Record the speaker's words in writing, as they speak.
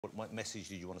What message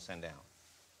did you want to send out?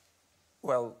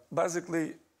 Well,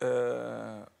 basically,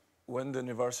 when the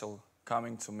Universal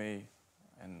coming to me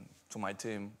and to my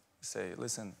team, say,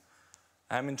 listen,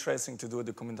 I'm interested to do a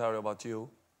documentary about you.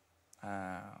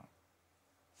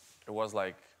 It was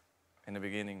like, in the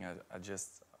beginning,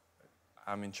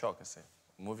 I'm in shock. I say,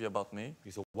 movie about me?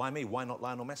 You thought, why me? Why not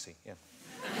Lionel Messi? Yeah.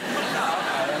 No,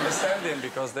 I understand him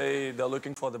because they're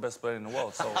looking for the best player in the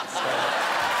world. So it's kind of...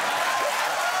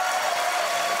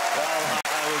 Well,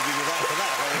 I will give you that for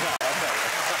that. There you go.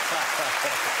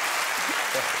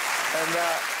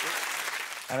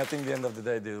 And I think at the end of the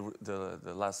day,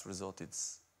 the last result,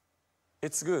 it's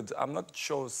good. I'm not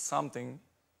showing something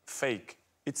fake.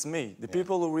 It's me. The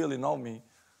people who really know me,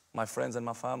 my friends and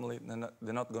my family,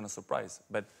 they're not going to surprise.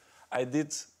 But I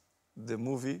did the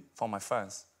movie for my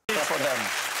fans. For them,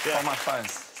 for my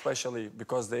fans, especially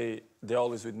because they're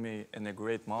always with me in the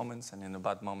great moments and in the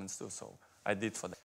bad moments too. So I did for them.